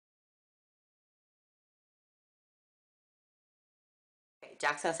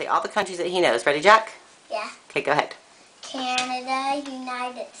Jack's going to say all the countries that he knows. Ready, Jack? Yeah. Okay, go ahead. Canada,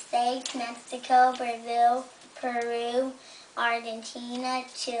 United States, Mexico, Brazil, Peru, Argentina,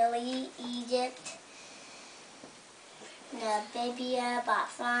 Chile, Egypt, Namibia,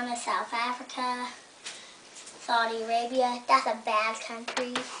 Botswana, South Africa, Saudi Arabia. That's a bad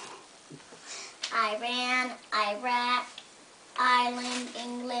country. Iran, Iraq, Ireland,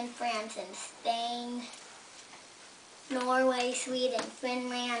 England, France, and Spain. Norway, Sweden,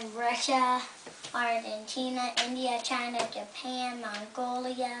 Finland, Russia, Argentina, India, China, Japan,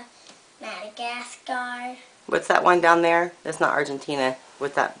 Mongolia, Madagascar. What's that one down there? That's not Argentina.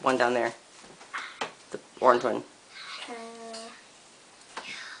 What's that one down there? The orange one.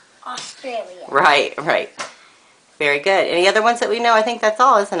 Australia. Right, right. Very good. Any other ones that we know? I think that's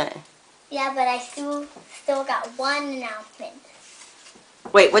all, isn't it? Yeah, but I still got one announcement.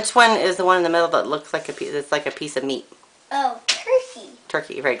 Wait, which one is the one in the middle that looks like a piece? It's like a piece of meat. Oh, turkey.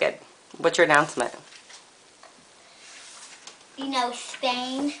 Turkey. Very good. What's your announcement? You know,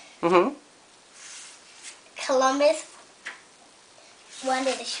 Spain. Mm-hmm. Columbus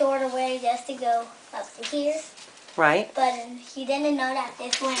wanted a shorter way just to go up to here. Right. But he didn't know that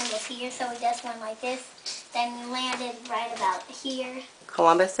this land was here, so he just went like this. Then he landed right about here.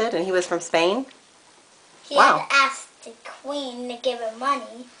 Columbus did, and he was from Spain? He Wow. had to ask the queen to give him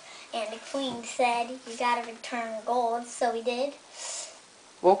money, and the queen said, you gotta return gold, so he did.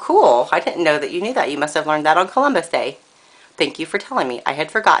 Well, cool. I didn't know that you knew that. You must have learned that on Columbus Day. Thank you for telling me. I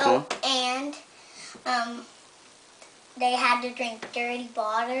had forgotten. Oh, and they had to drink dirty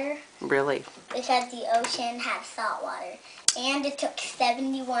water. Really? Because the ocean had salt water. And it took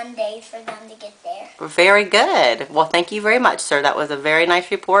 71 days for them to get there. Very good. Well, thank you very much, sir. That was a very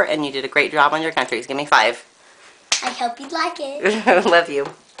nice report, and you did a great job on your countries. Give me 5. I hope you'd like it. Love you.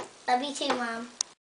 Love you too, Mom.